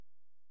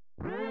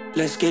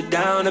Let's get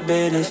down to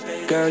business.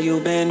 Girl, you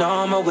been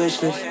on my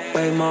wish list.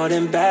 Way more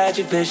than bad,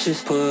 you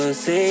vicious.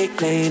 Pussy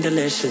clean,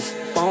 delicious.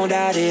 Won't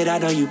doubt it, I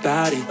know you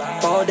bout it.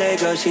 All day,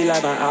 girl, she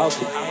like my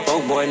outfit.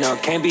 Oh boy, no,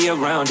 can't be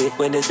around it.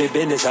 When it's big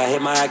business, I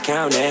hit my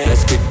account and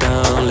let's get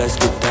down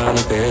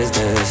to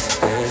business.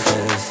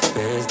 Business,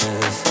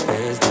 business,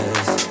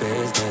 business,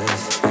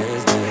 business, business,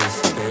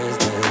 business,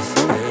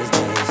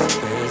 business,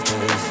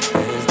 business,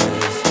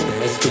 business.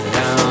 Let's get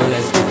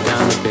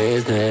down to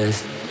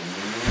business.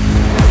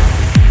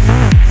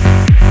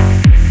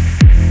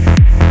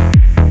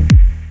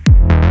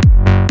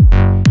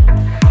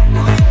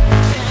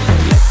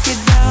 Let's get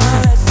down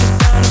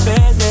to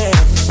business.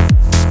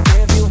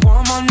 If you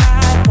want more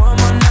night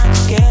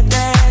to get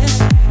this.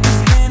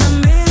 It's been a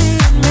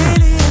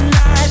million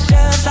nights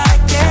just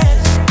like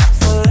this.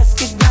 So let's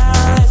get down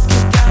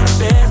to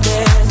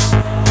business.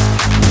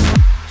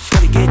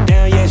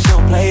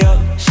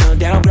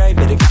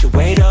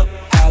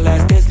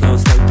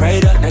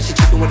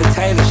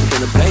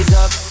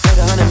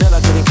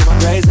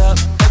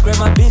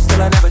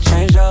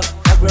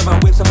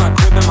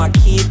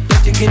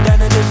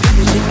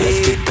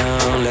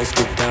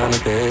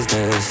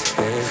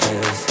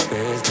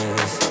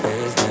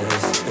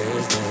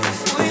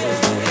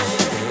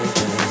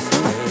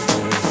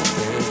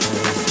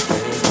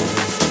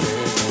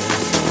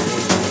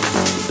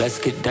 Let's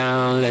get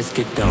down to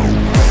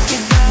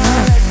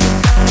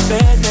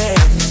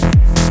business.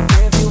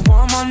 If you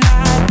want more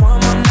night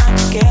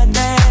to get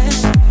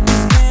this.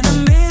 It's been a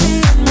million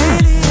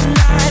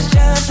nights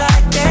just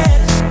like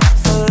this.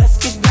 So let's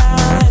get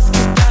down to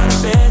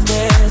business.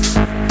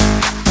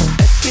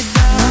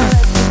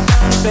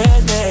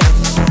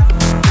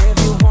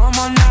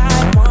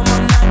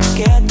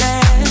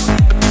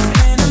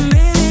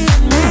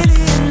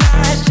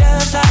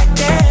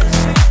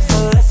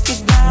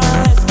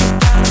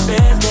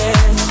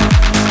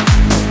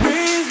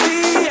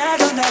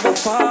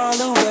 Fall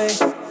away.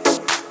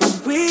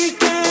 We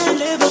can't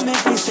live them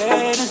if we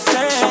stay the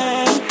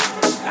same.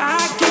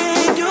 I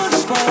can't do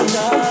this for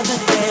another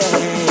day.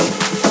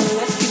 So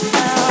let's get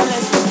down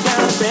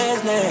to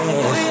business.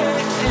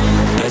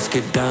 Let's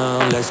get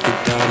down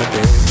to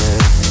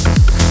business.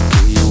 Do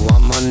you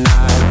want more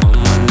night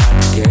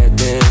to get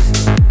this?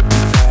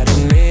 We've had a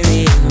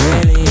million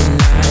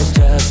nights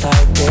just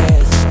like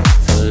this.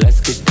 So let's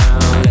get down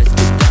to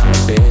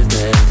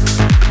business.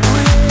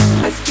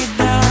 Let's get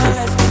down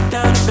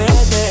to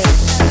business.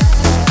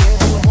 If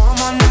you want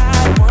more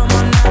night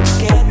to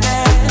get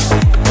this.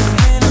 It's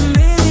been a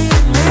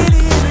million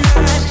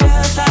nights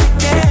just like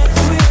this.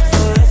 So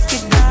let's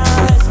get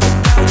down to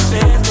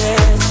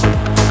business.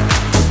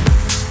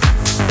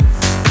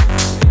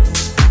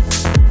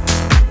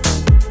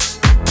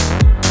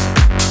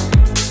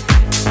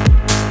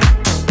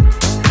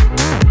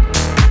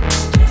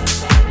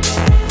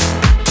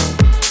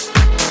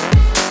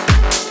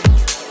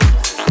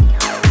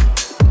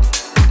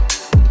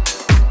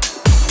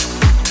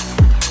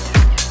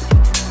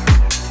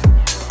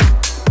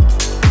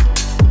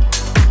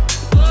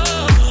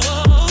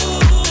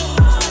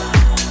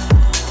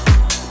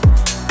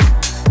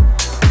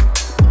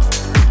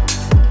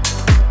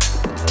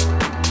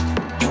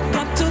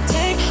 To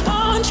take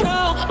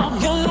control of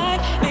your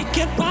life, make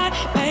it right,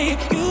 babe.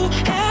 You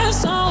have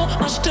so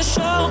much to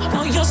show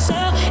for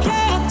yourself.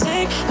 Yeah,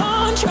 take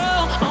control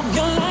of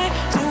your life,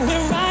 do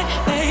it right,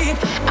 babe.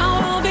 I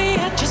will be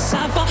at your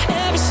side for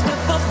every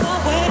step of the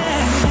way.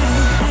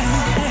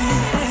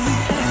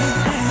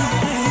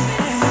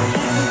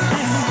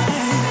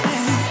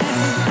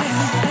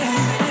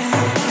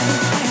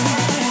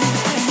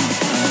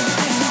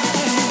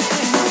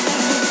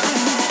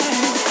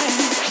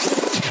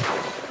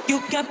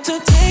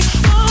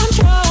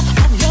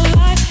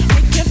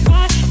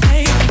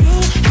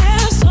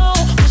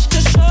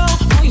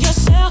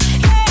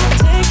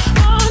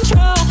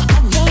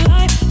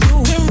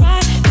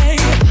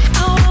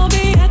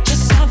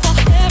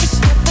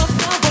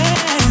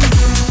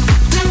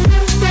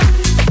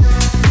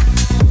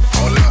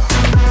 Hola. Hola.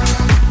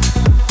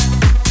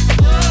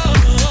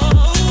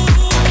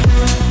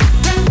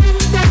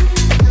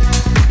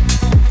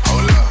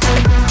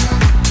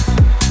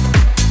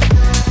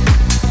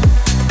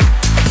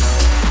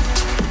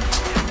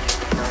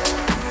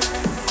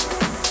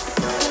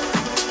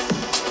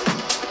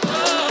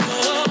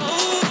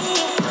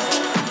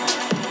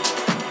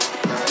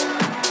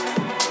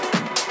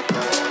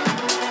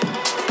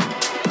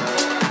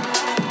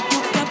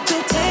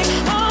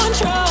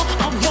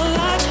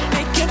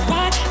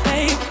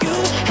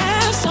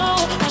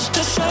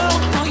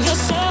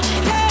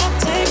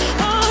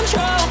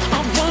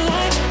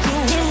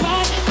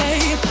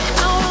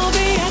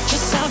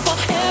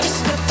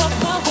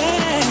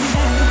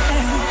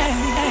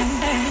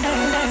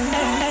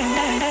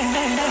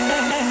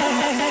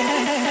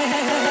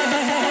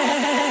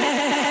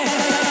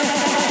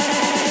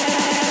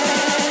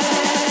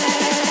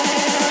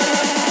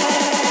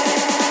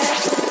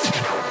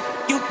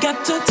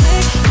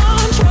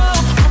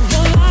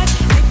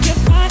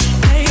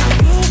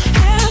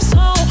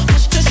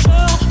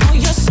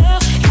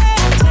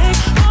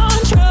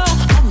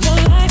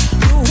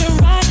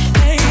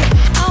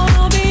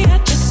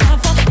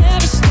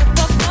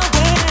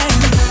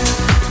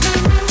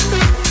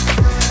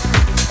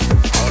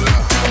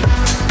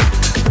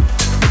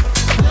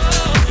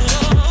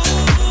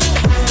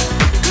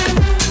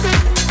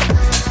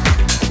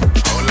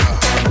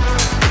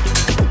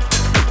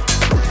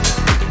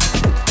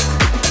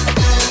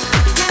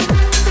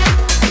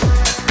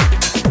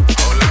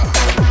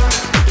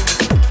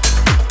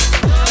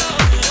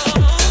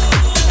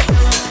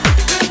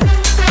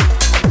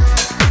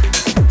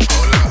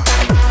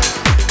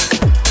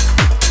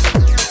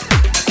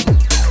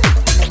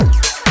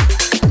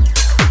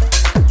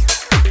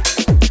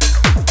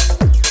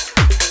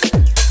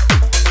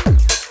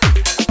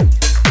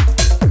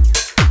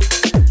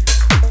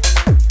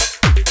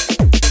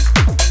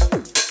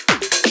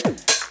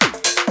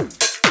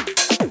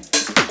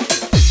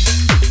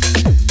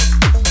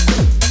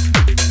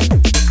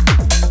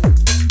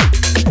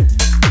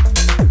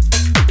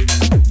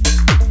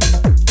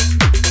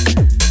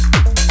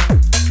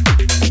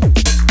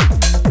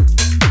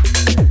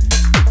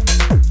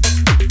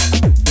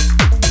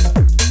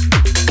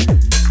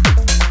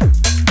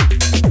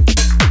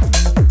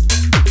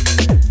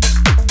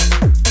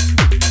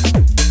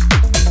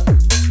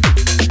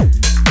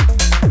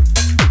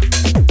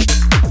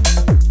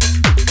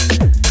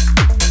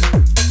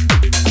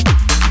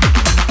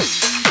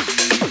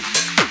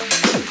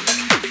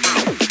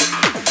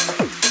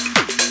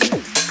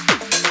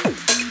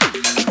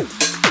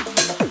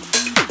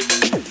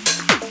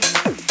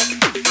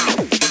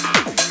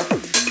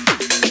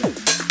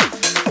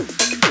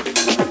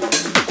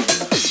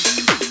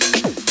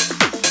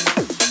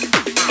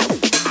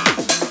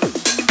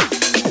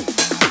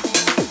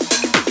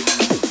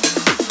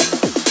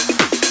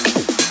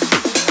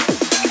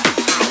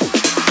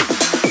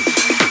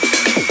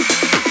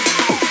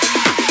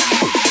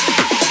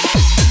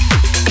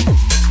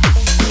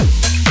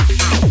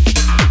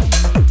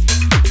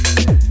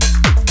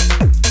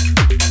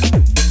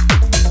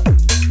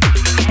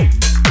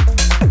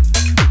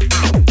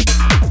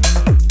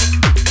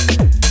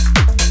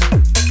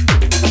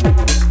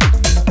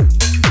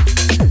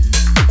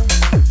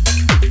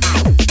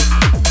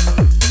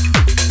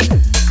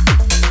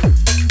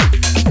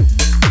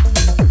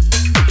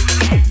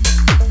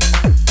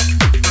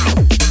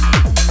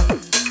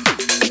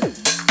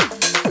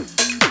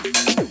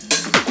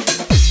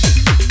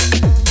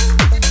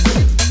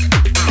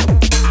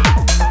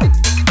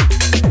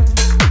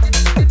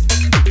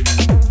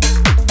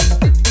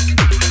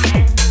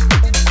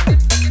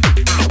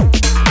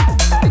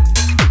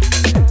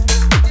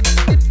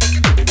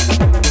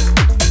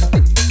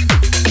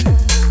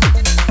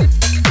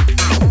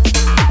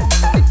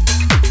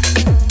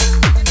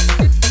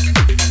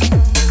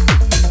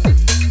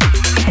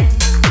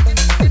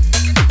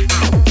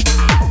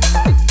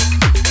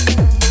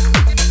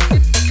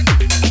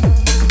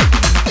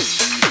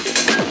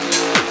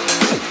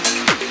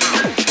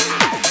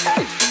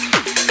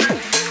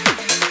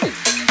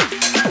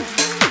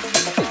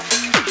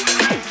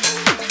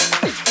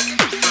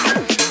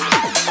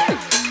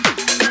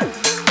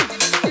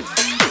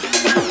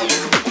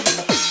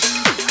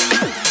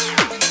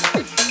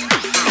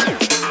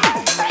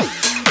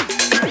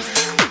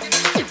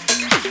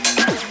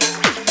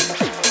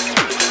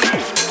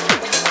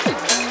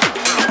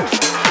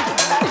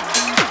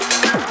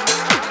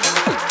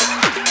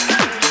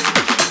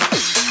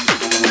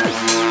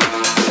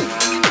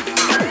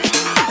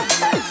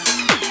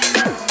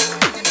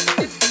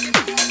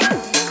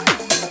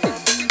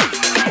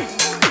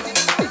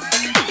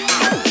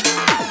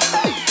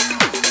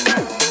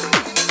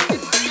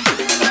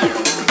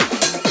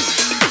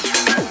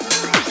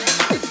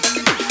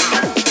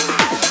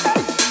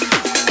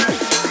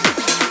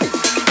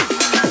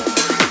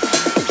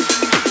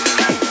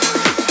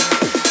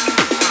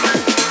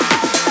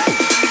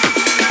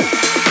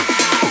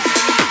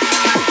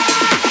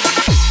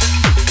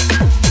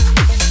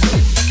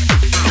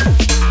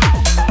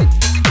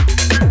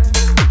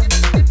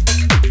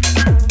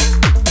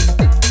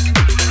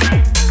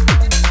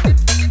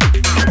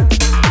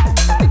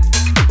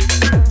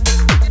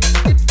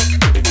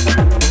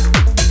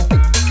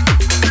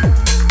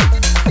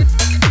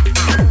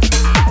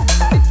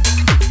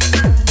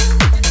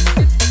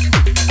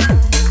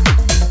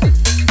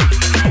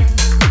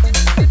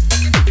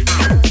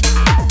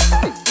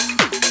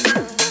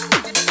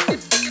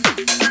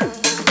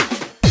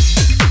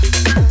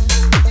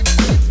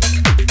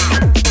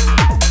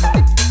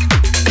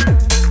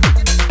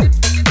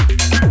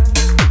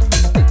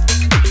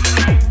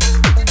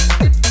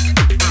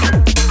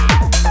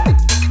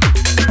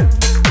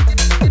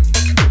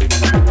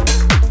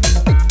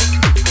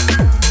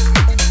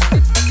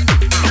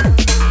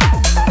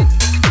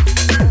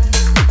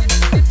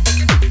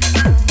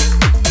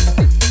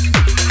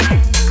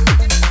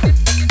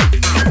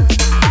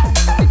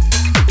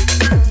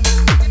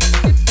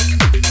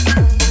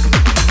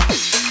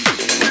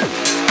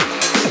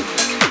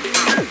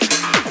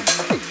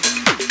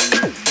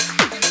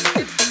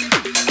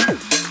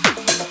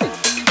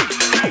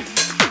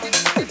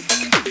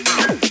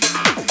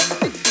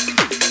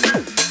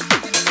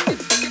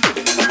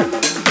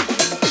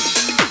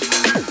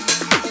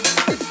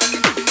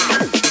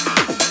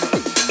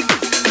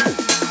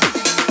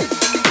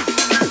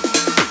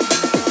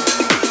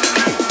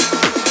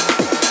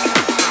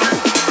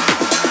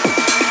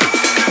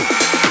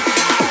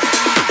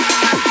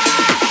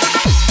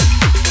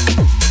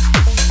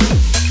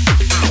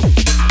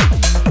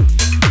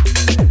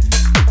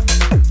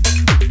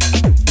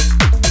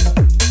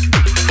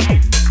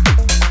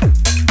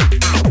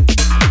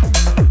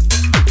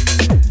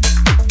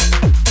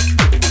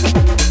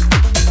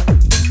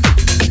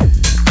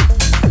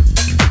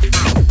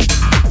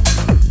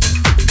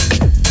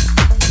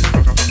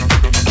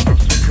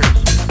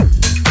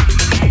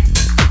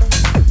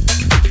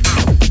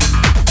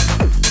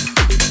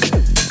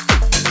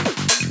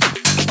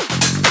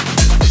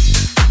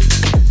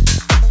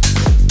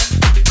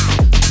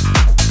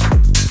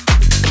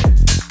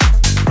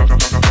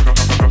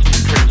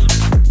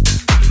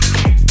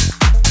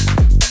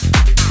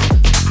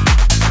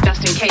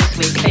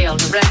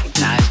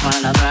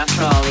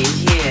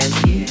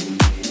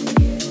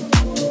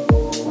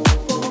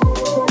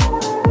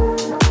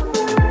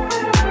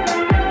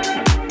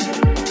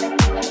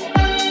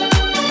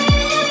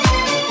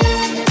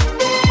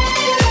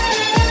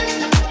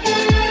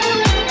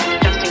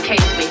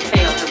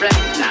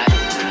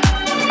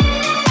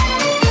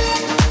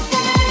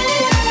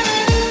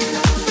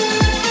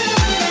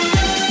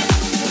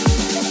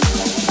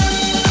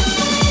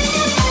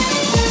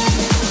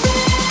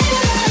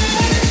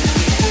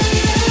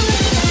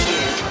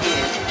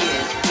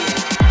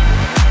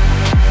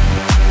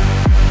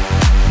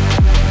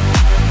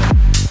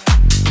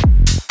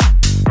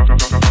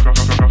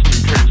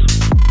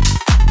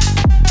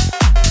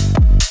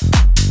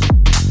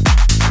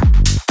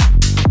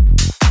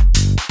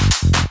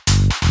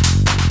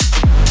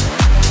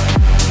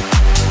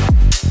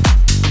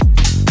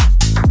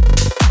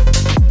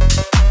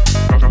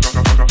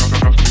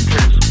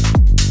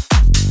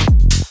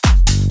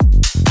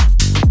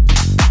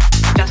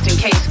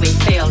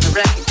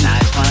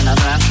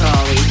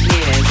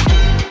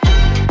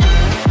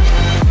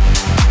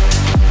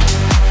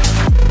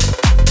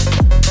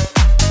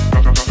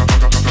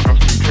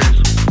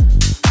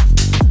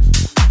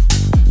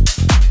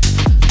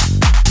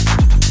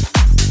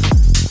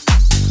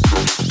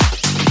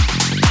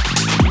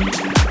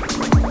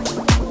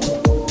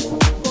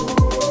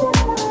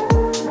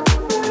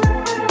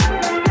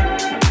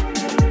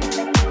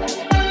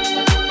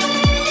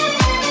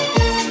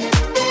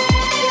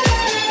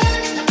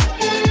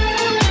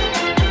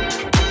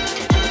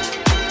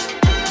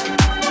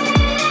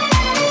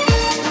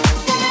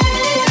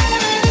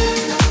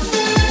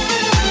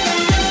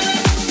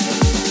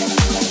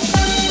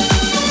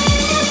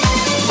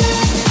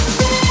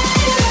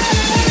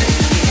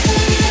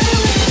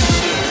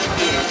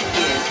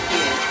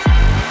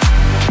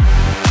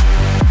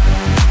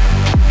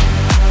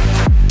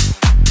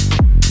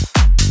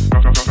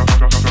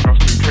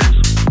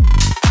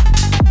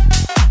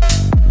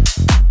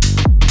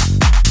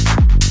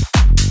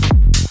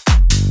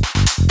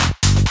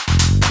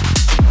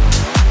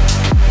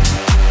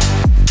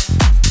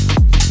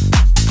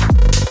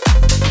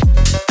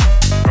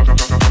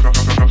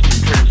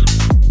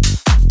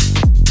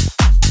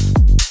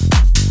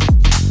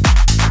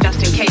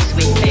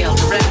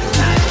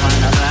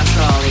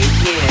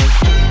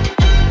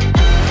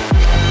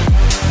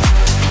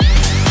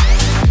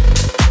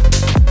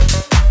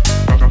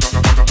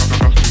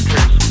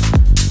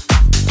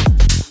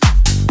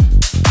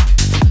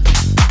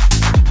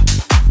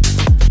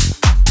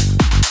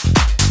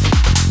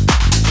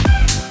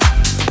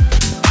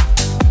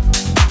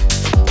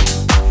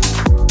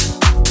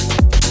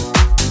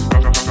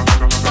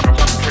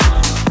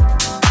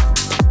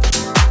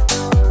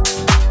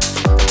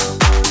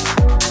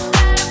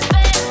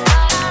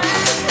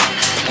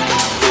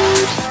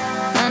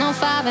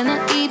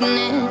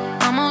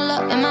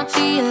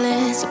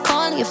 feeling. So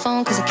call your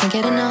phone cause I can't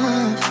get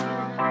enough.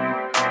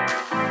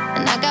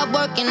 And I got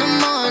work in the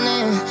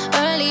morning,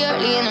 early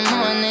in the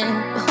morning.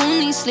 But who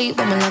needs sleep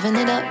when we're loving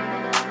it up?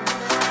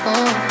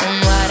 Oh, and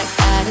what I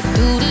gotta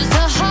do this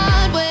the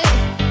hard way.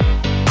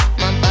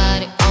 My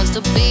body wants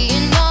to be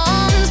in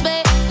arms,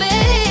 baby.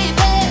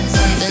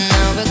 Something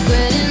I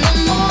regret in the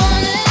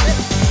morning.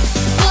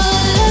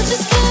 But I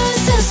just can't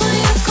resist when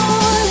you're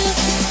calling.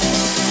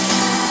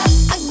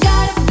 I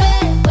got a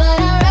bed, but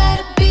I'd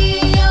rather be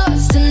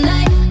yours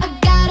tonight. I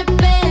got a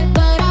bed,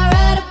 but I'd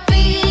rather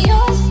be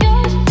yours.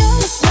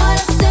 That's what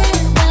I said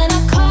when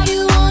I call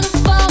you on the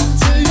phone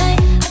tonight.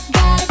 I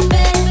got a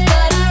bed,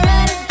 but I'd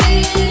rather be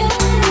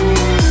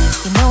yours.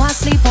 You know I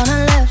sleep on the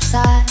left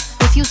side.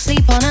 If you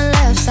sleep on the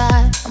left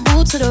side, I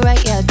move to the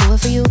right, yeah, I do it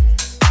for you.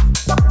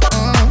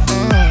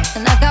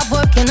 And I got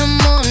work in the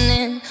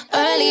morning,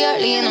 early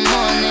in the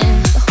morning.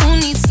 But who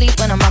needs sleep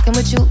when I'm rocking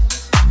with you?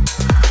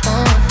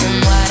 And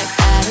what I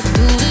gotta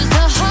do is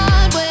the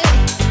hard way.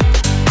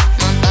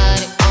 My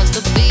body wants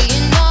to be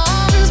in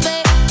arms,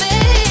 baby.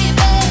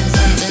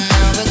 Something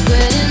I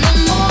regret in the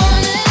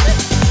morning.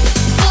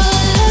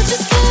 But I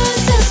just can't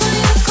resist when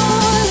you're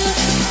calling.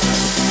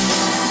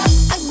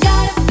 I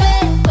got a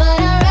bed, but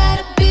I'd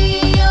rather be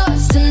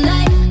yours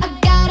tonight. I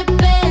got a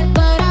bed,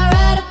 but I'd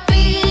rather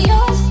be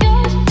yours.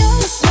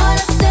 That's what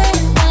I said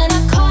when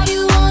I call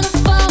you on the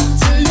phone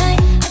tonight.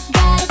 I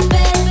got a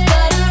bed,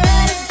 but I'd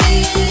rather be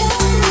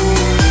yours.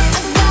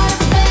 I got a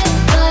bed,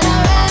 but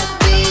I'd rather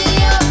be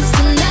yours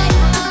tonight.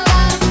 I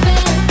got a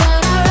bed,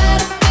 but I'd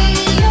rather be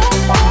yours.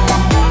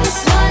 That's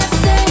what I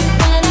said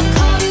when I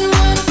call you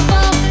on the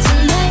phone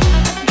tonight.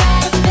 I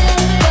got a bed,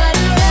 but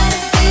I'd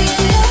rather be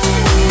yours.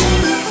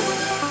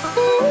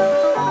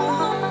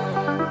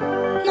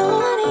 No,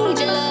 I need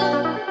your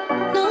love.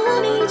 No,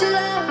 I need your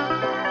love.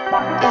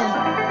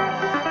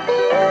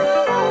 Yeah.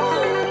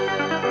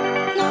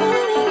 No,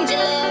 I need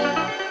your love.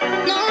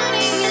 No, I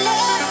need your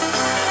love.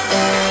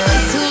 Way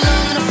too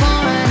long on the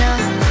phone right now.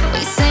 What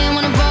you saying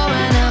wanna roll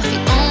right now? You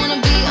don't wanna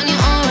be on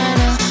your own right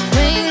now.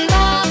 Ring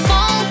my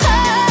phone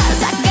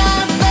 'cause I got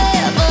a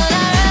bed, but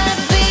I'd rather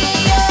be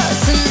yours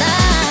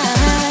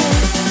tonight.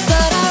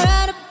 But I'd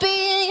rather be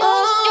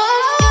yours.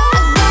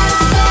 I got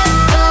a bed,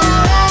 but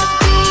I'd rather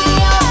be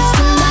yours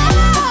tonight.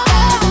 I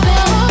got a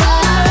bed,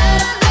 but I'd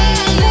rather be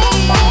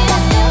yours.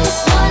 That's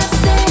what I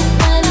said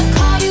when I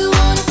call you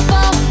on the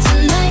phone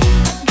tonight.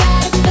 I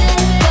got a bed,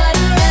 but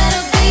I'd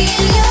rather be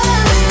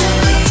yours.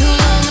 Way too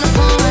long on the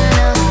phone right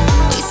now.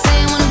 What you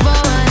saying wanna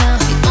roll right now?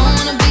 You don't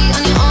wanna be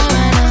on your own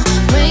right now.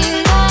 Ring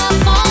my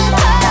phone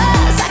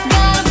 'cause I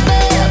got a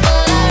bed,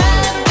 but I'd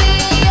rather be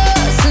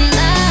yours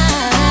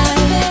tonight.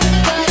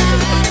 But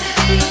I'd rather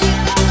be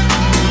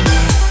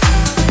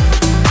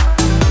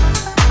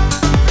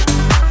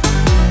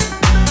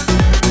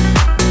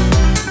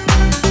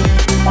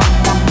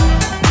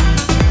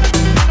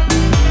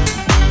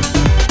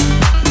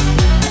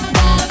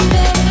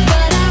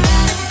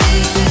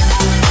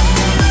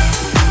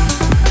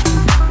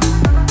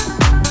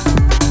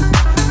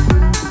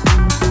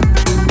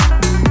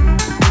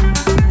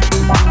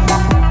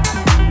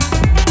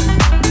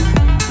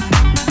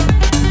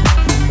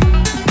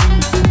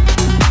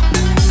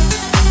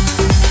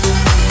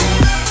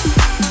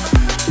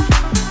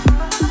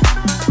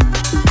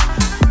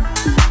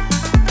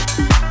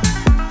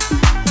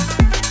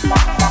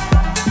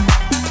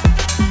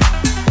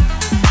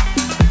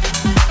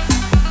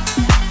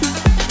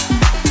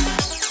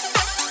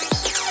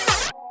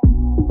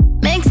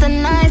makes it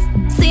nice,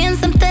 seeing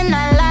something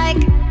I like.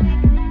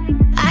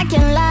 I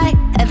can't lie,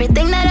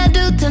 everything that I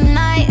do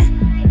tonight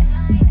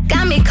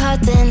got me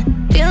caught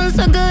in, feeling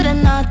so good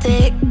and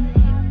naughty.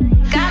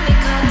 Got me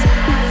caught in,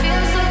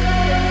 feeling so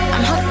good.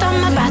 I'm hooked on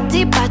my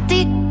body.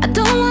 I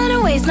don't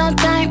wanna waste no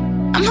time.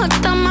 I'm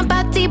hooked on my body.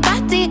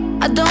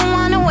 I don't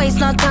wanna waste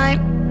no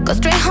time. Go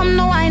straight home,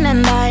 no wine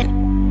and dine.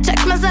 Check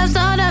myself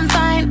so damn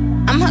fine.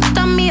 I'm hooked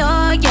on me,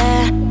 oh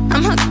yeah.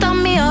 I'm hooked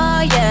on me,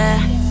 oh yeah.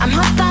 I'm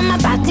hooked on my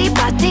body.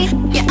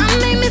 Yeah, I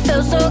make me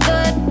feel so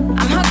good.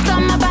 I'm hooked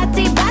on my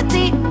body.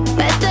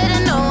 Better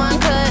than no one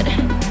could.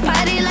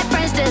 Party like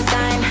French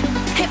design.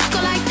 Hips go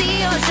like the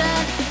ocean.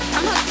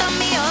 I'm hooked on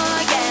me, oh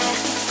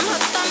yeah. I'm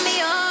hooked on me,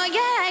 oh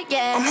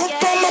yeah. I'm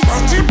hooked on my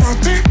body.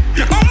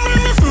 Yeah, I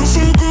make me feel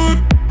so good.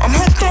 I'm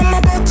hooked on my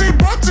body.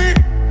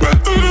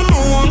 Better than no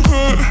one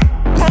could.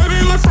 Party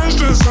like French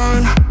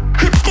design.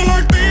 Hips go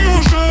like the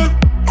ocean.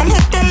 I'm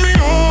hooked on me,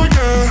 oh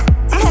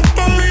yeah. I'm hooked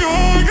on me,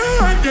 oh yeah.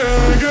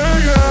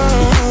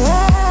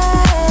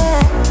 Oh,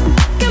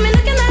 Got me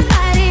looking at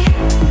body.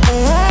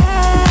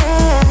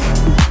 oh,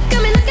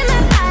 Got me looking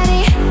at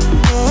body.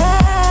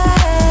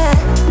 oh,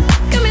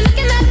 Got me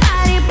looking at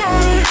body.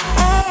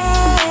 oh.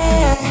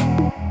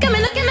 Got me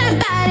looking at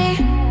body.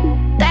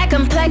 That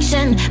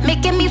complexion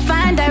making me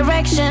find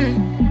direction.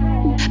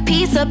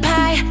 Piece of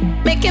pie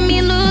making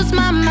me lose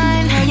my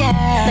mind.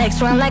 Yeah.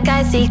 Legs run like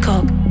icy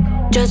coke.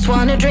 Just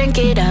wanna drink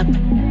it up.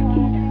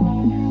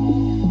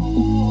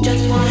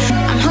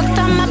 I'm hooked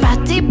on my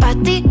body.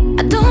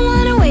 I don't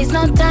wanna waste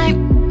no time.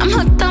 I'm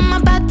hooked on my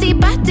body.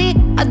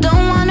 I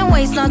don't wanna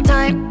waste no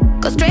time.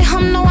 Go straight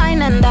home, no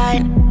wine and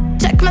dine.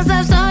 Check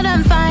myself so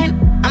damn fine.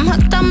 I'm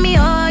hooked on me,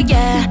 oh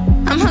yeah.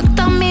 I'm hooked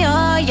on me,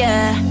 oh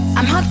yeah.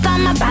 I'm hooked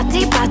on my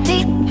body,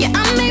 body. Yeah,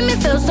 I make me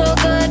feel so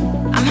good.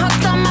 I'm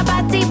hooked on my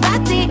body,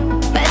 body.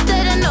 Better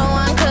than no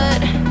one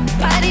could.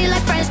 Body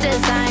like French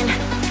design.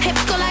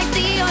 Hips go like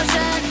the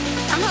ocean.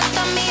 I'm hooked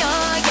on me,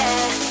 oh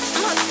yeah.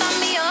 I'm hooked on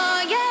me, oh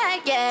yeah,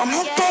 yeah. I'm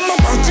hooked on my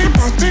body,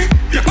 body.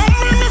 Yeah, I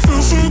make me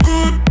feel so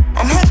good.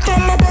 I'm hooked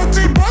on my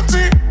body,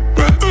 body.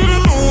 Better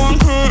than no one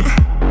could.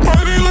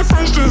 Body like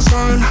French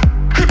design.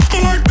 Hips go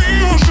like the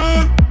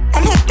ocean.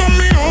 I'm hooked on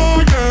me,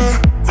 oh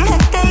yeah. I'm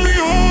hooked on me,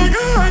 oh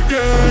yeah,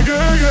 yeah,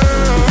 yeah,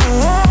 yeah.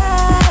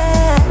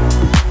 Oh.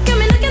 Got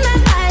me looking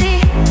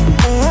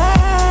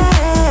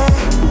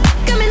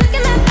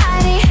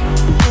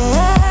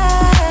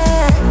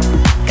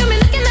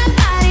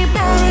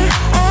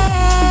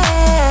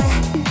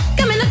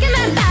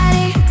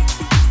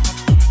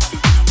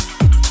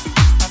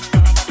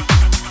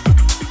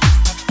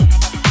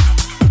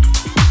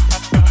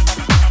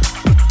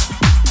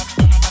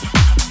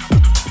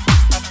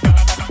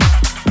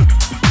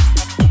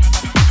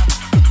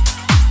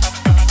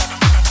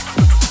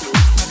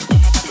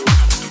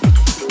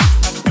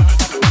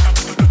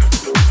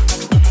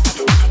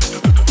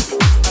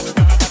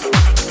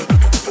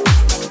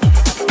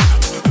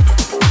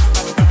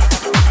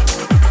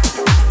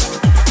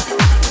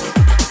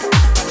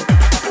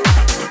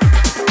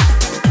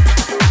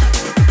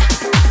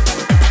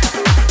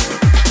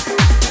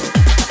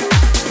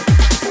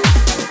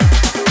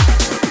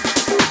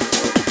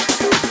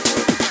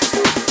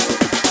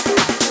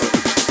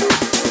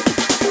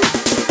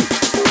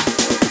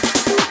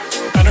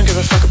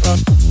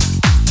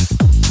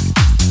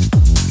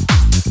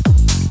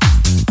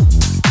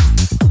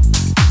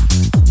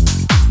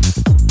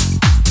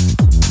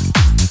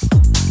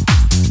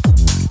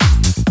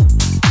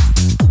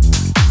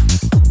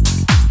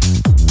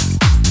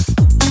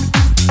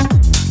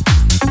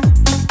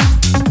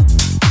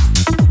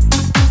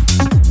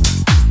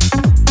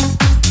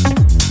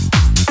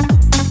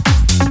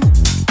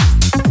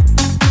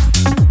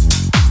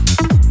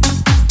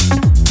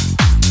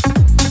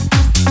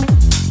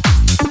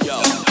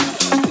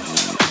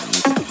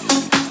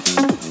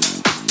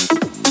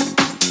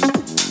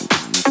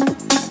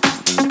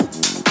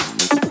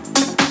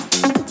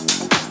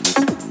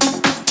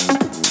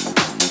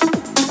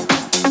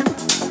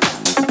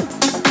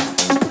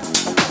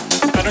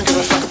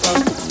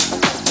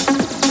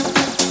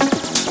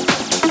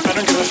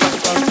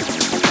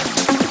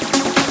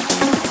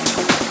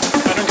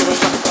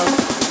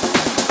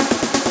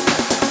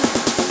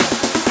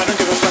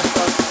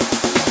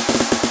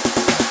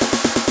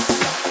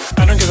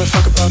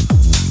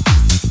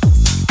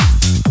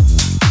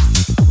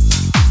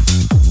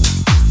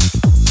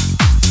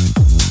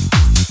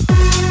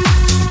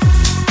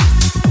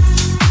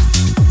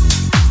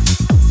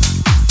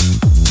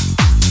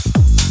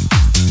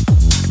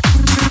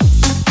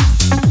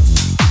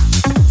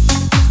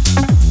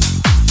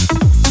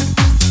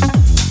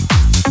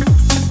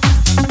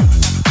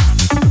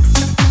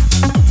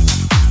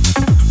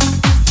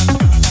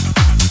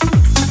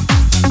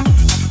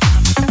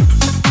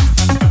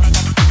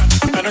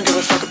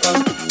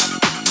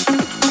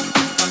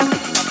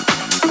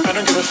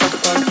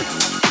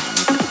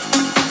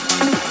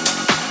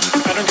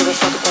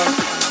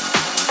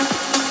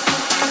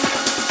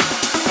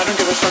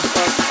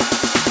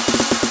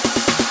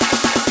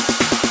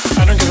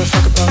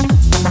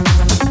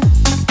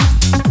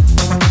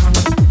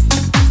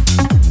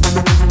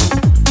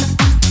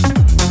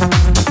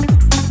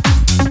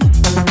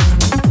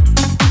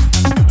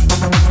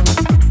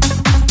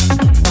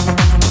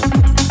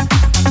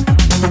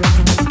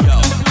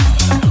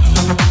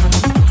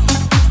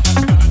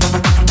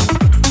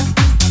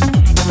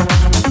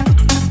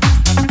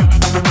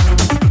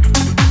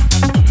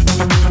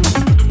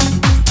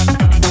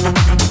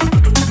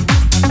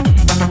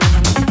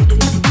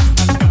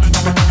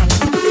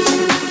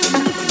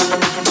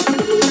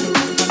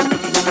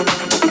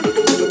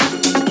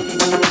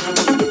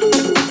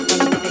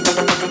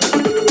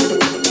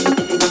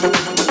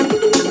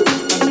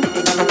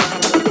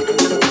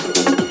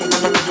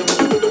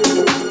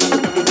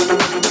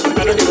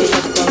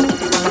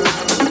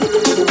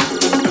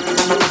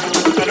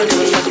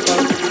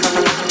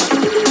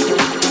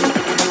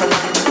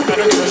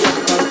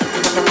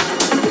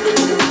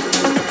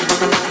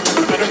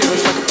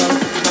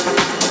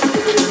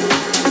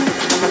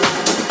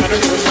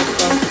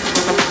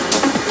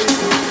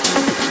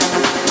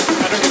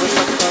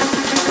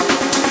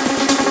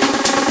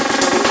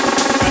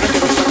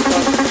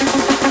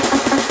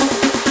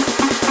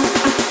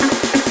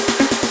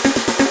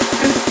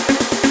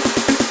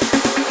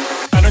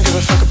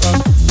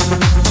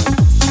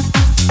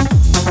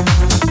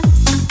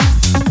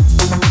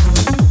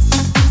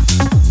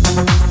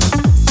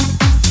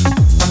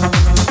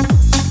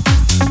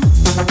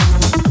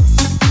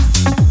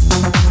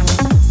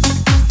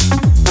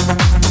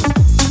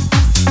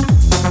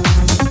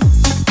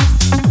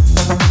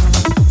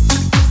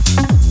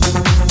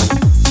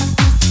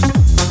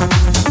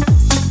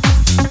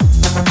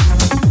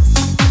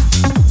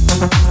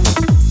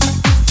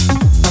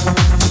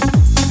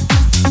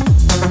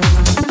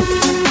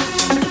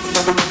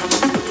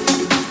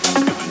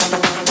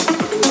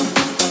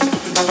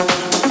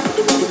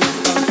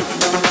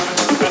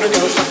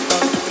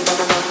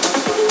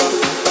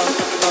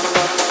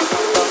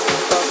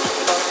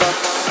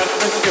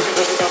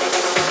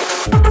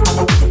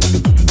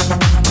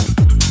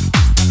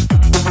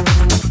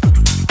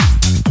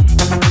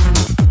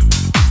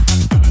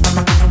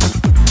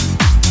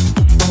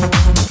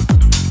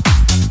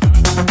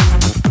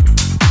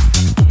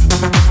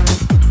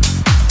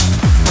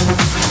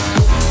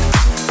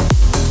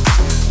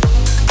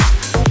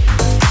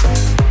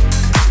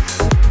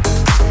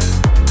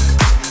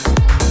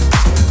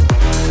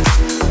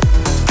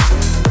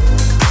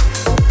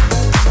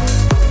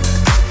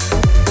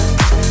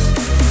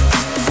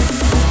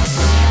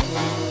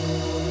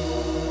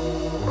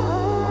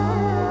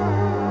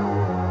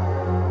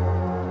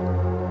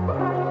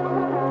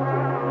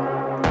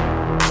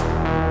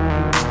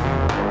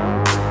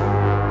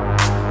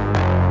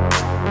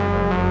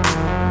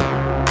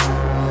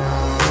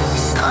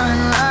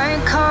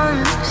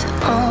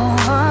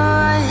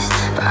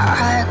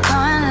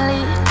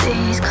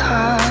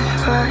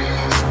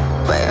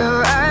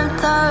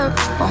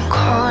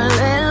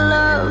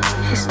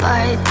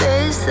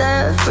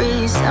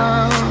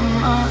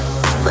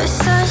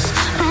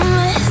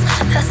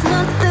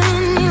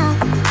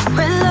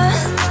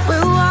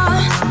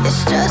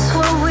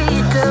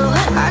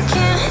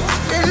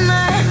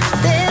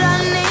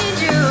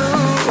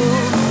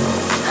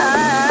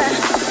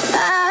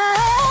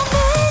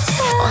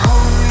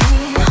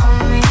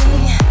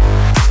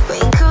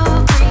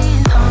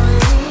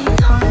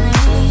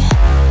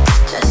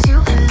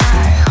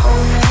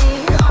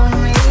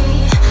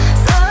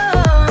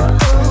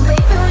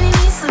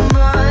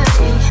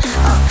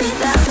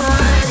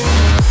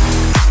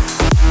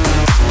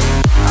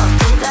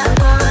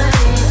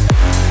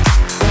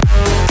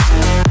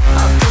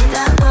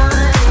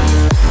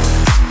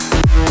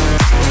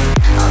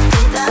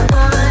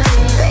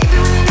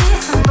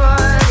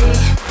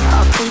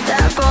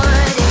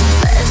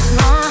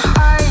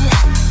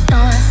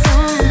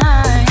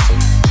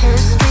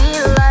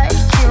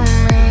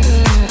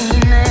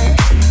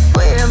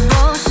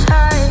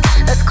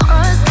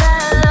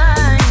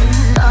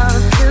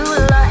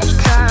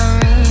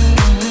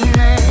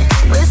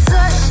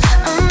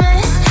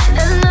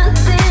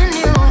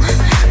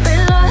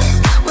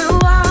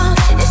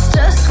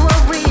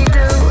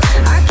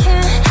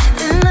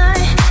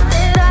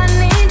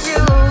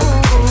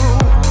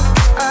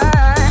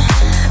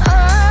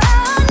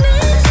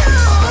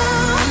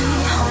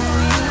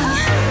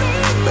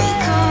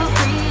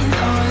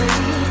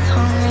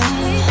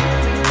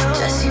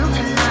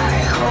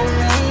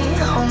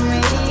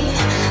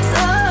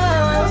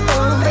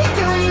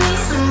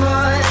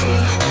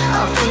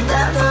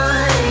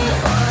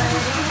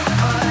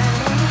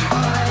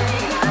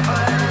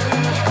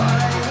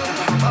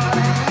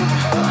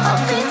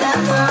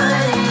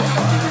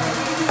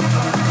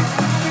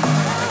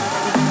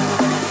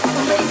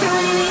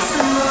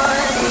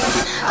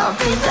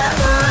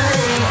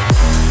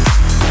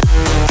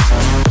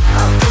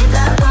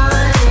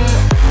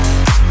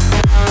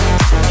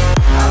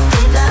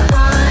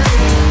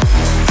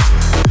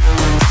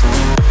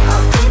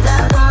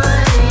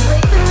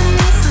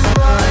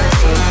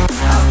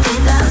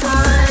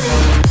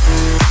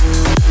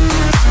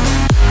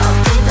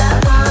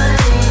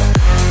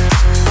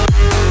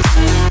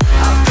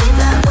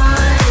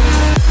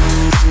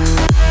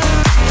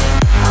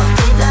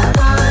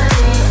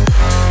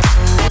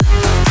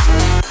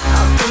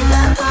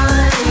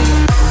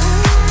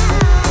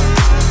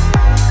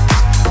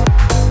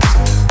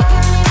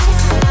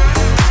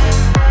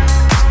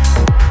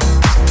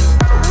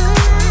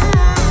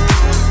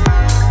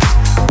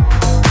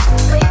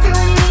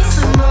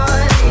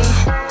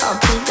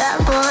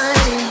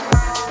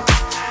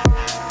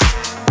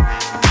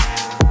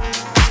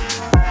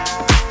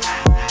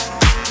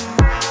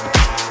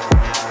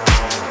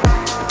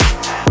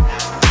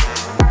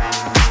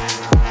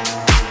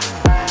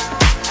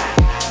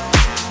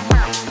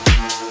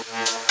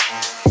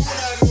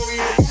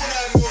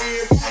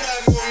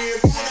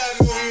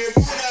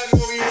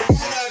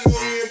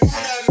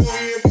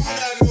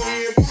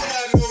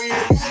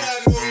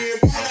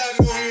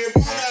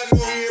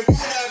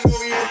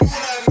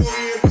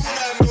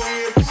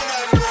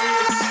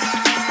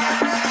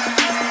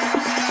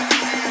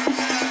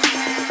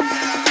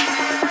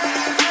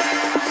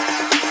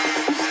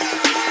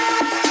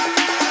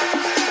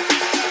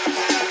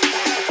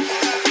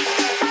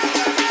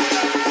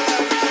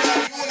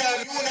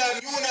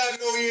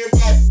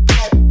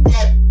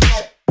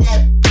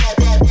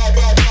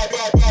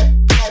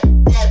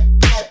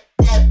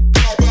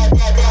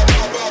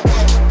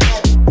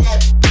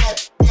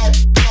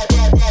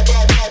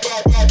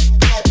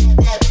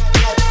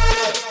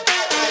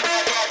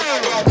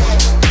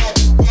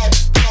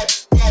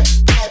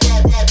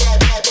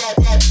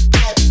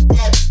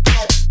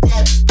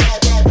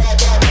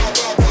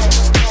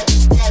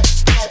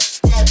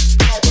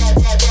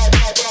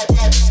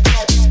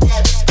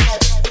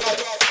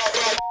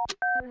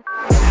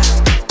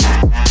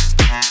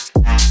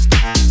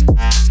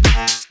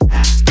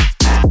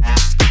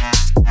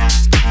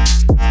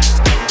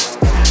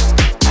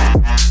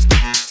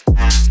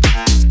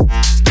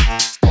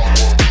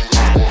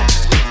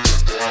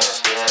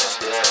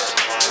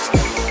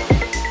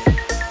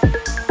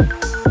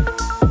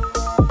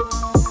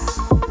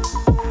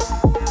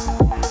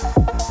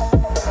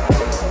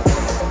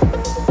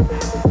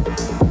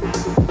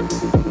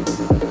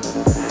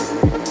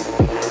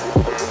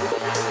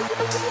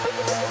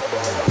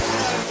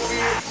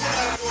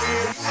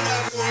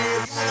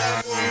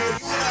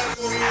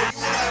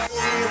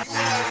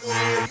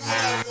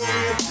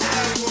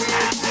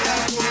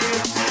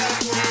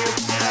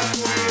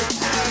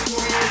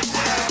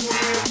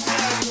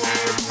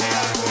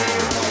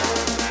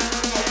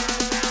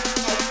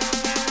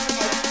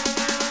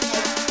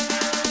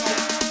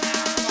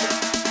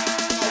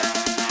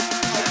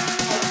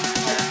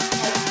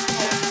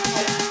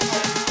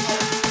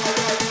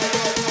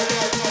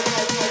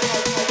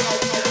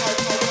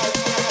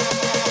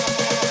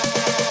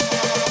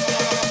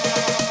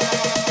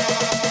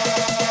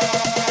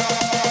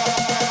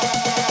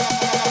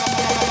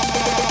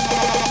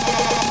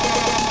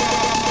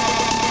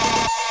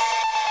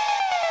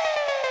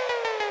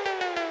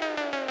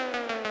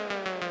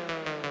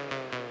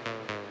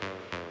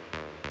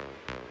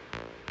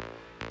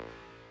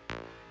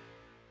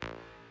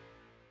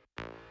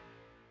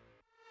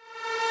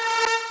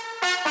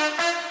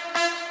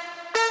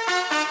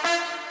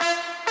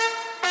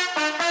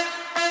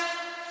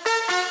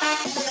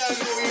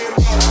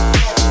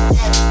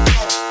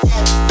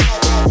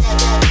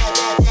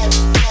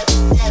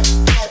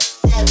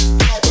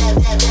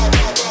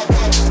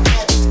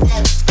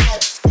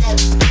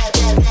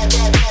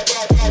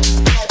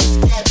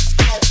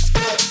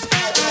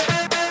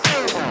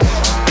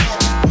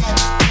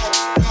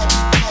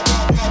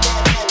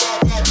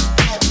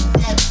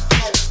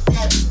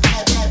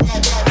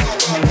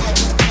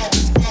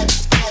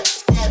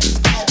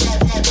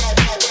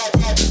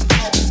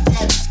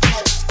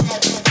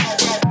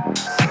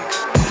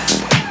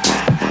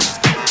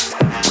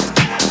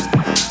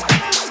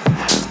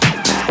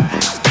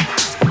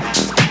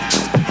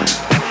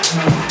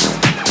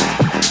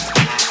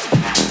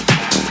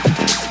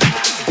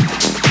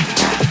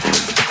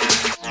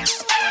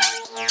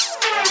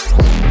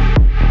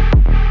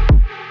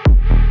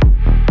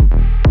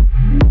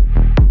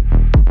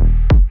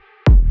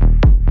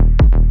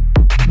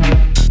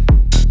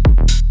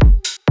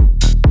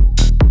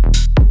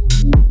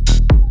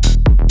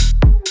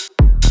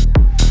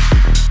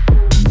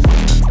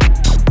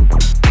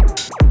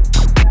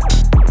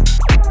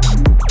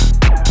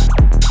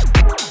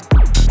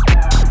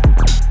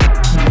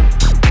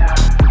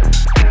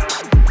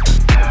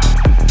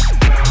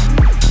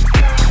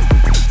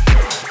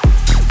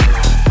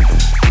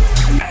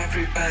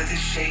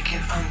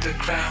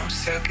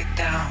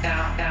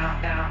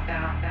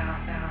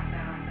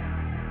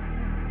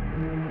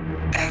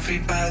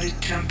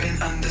Everybody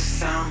jumping on the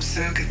sound,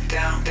 so get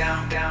down,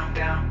 down, down,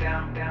 down,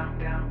 down, down,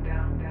 down,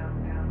 down,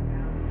 down,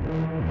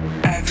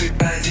 down.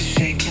 Everybody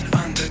shaking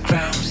on the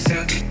ground,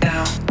 so get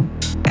down.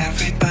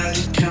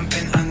 Everybody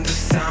jumping on the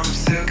sound,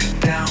 so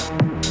get down.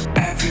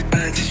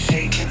 Everybody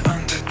shaking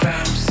on the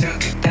ground, so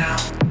get down.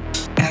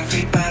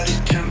 Everybody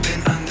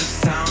jumping on the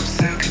sound,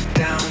 so get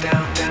down,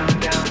 down, down,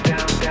 down,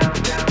 down, down,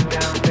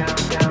 down, down, down,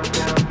 down,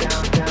 down,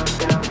 down, down,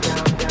 down,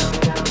 down, down,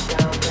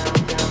 down, down,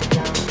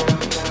 down.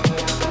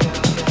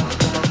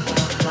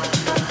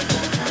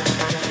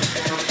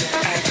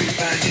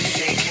 Everybody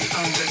shaking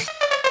on the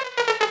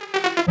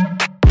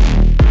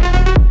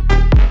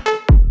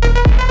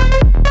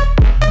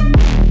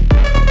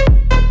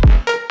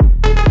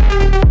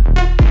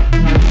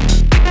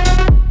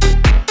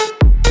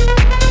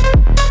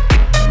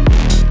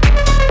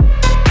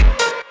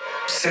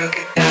so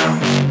get down.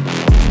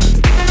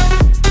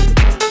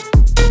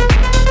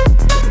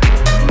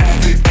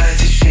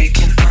 Everybody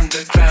shaking on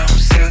the ground,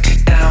 so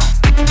get down.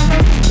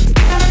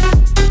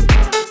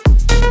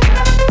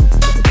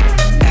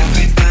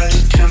 Everybody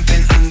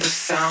jumping on the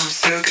sound,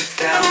 so get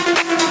down.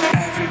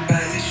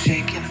 Everybody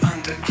shaking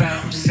on the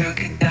ground, so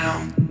get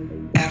down.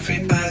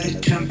 Everybody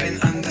jumping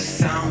on the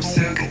sound,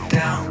 so get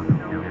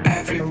down.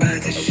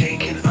 Everybody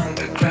shaking on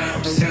the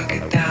ground, so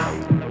get down.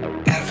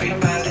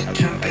 Everybody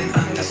jumping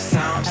on the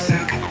sound, so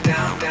get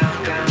down,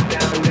 down, down,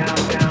 down, down,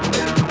 down,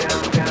 down,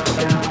 down, down, down,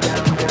 down,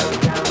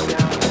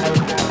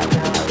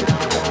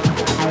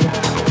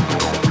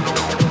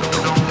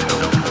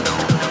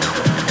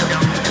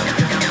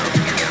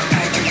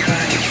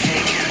 everybody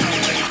shaking on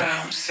the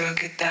ground, so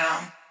get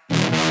down.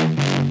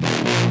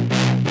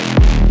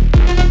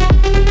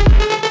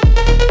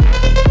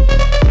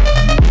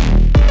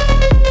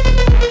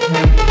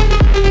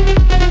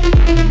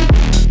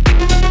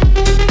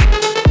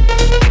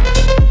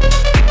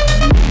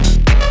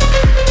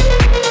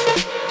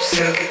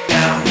 So get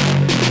down.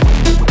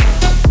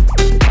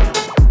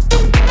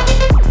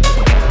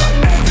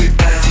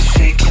 Everybody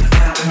shaking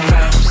on the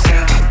ground, so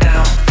get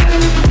down.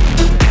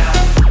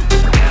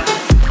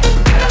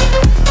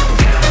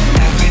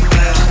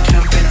 Everybody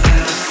jumping on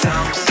the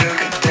sound, so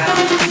get down.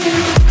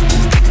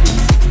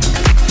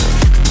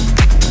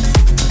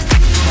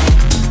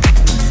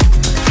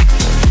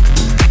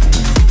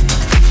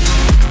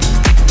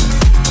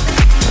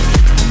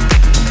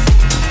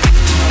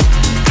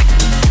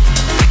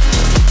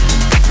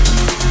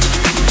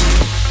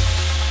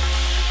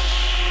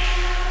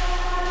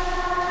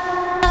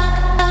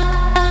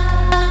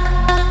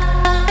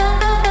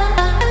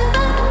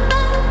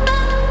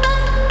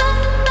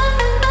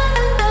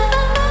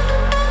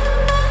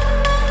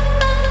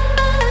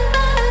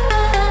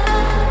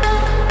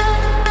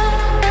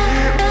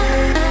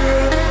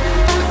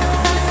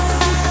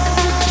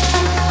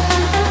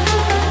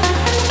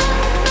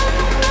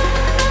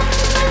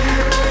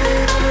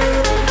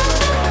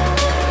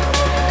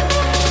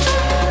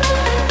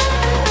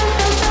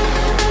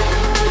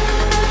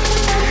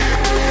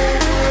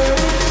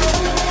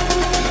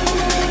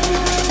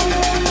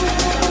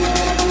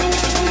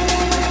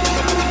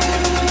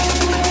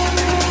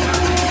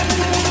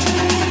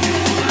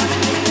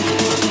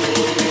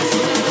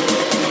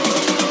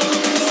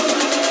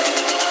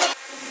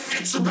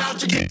 It's about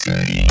to get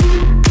dirty.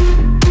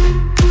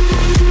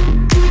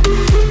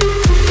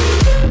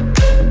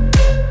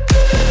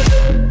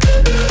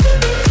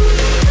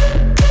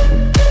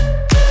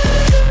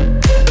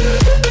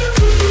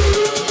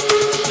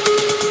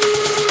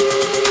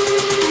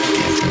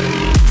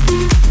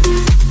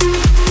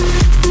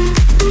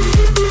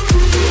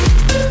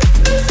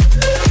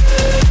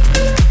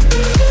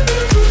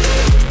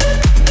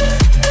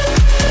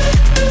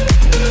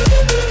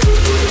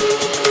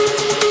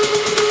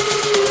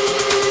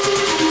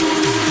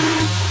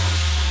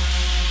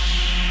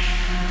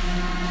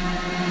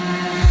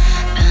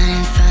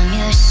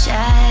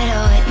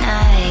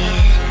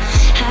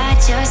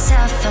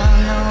 Yourself from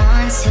the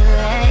ones who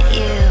let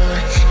you.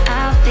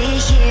 I'll be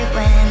here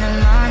when the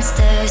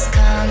monsters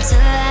come to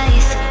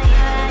life.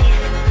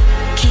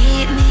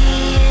 Keep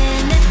me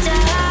in the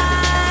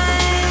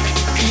dark,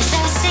 'cause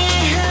I see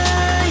who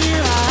you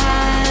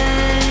are.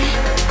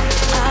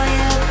 All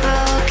your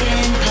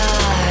broken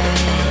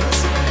parts,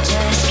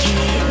 just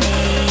keep me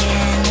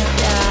in the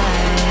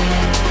dark.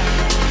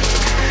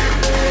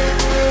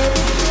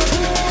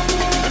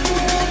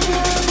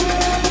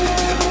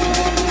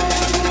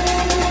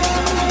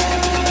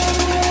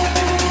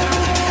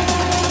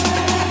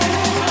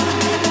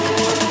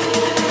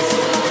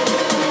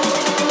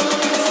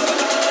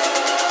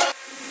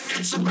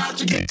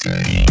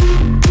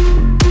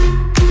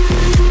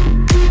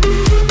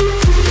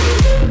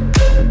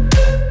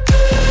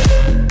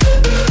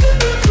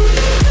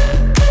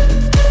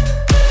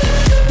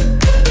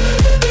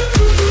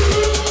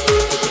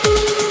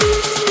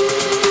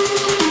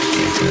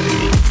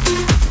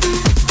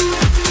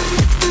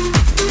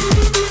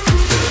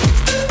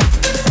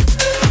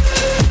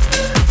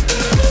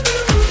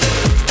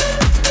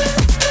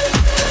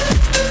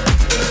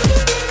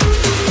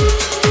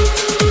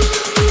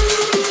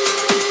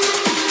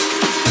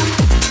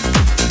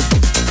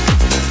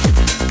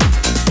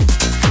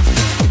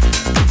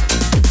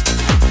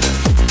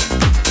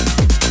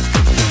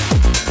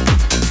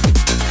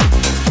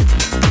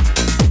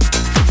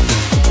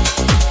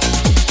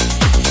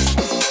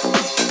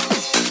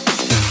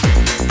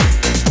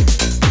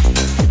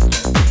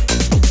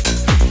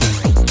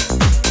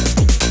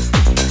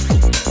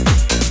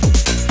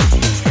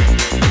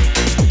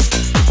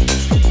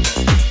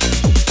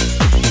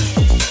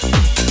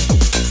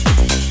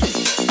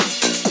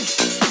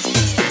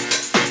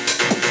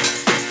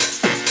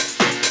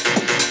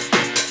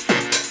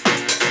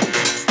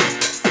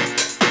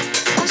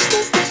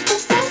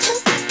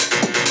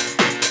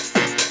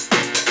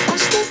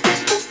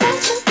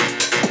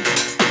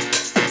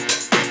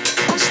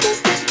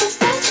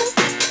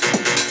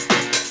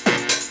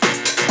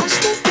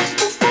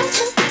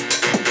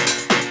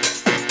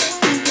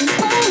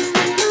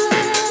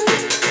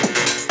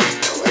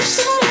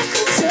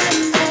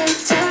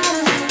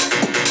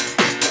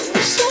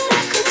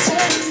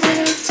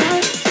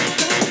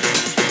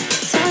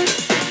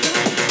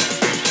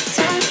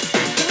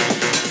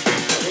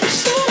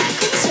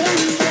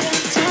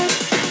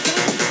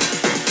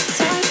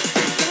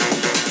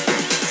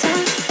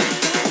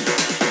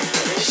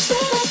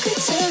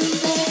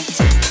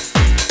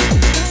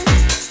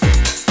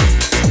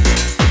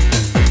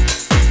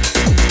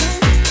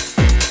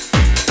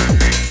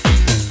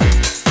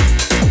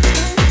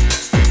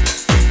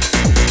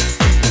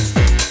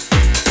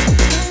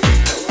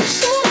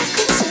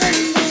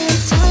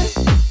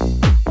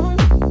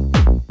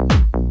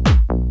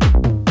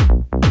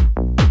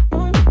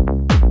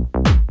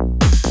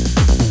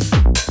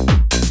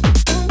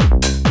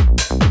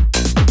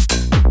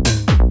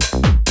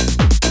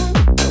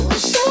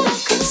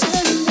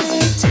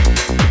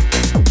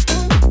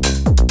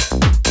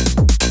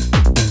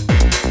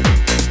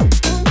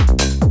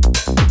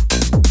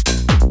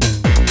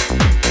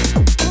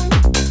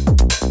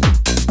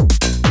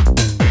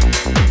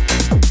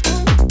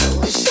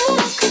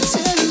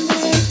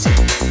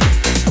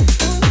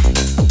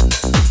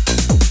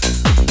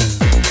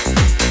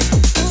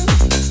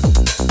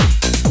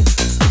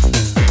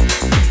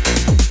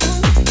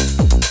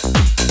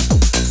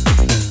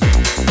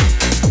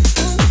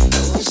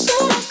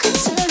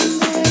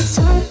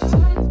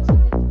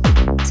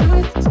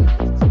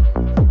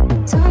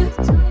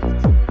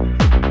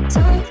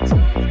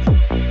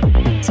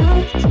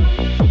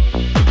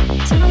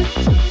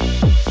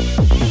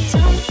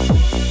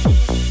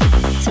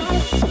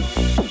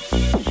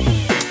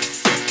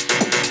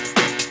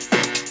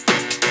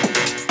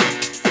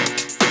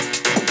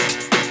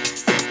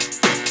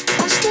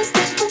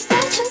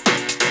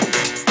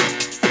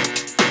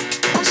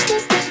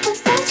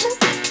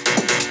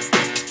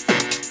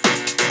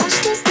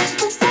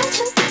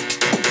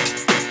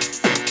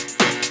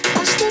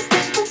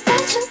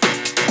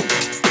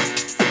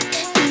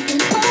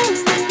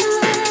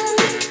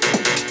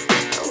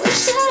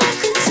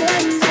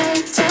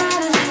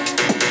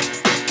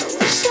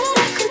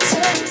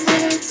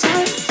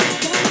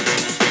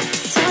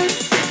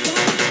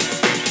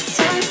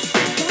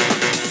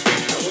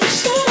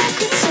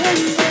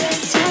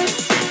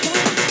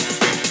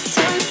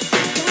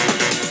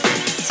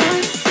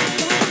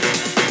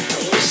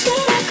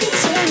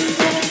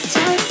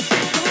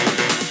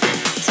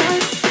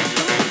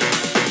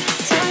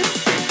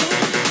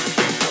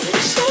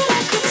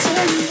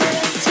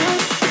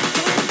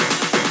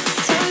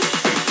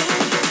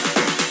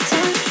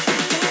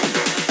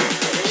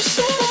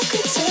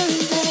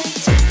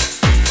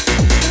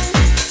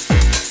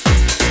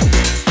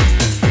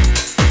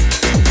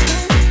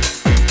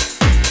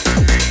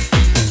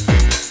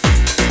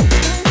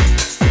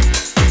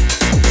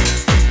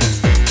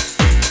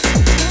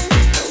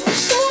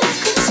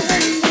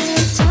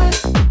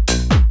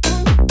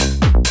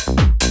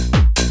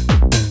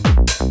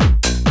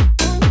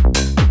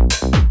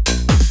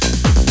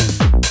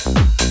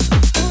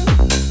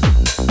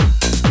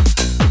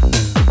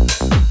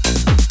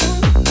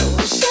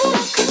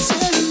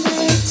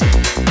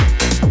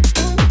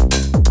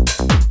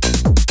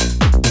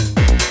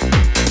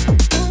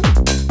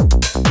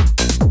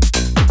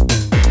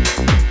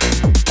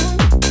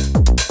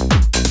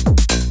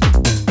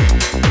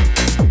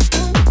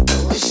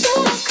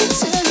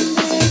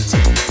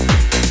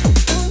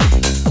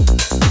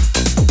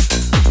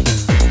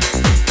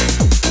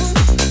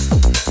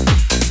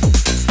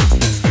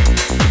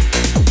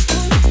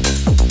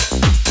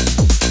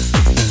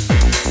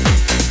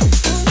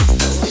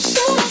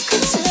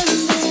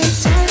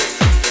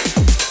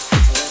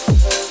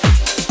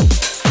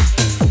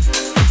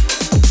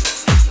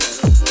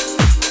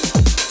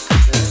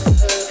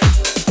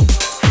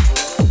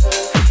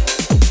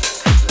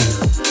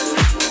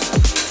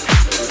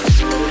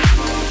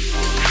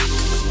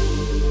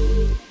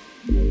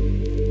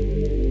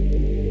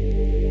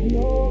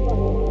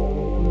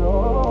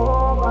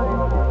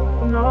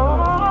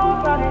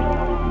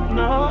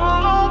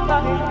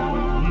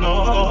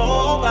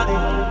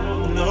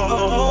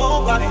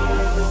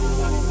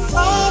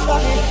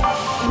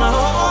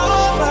 no.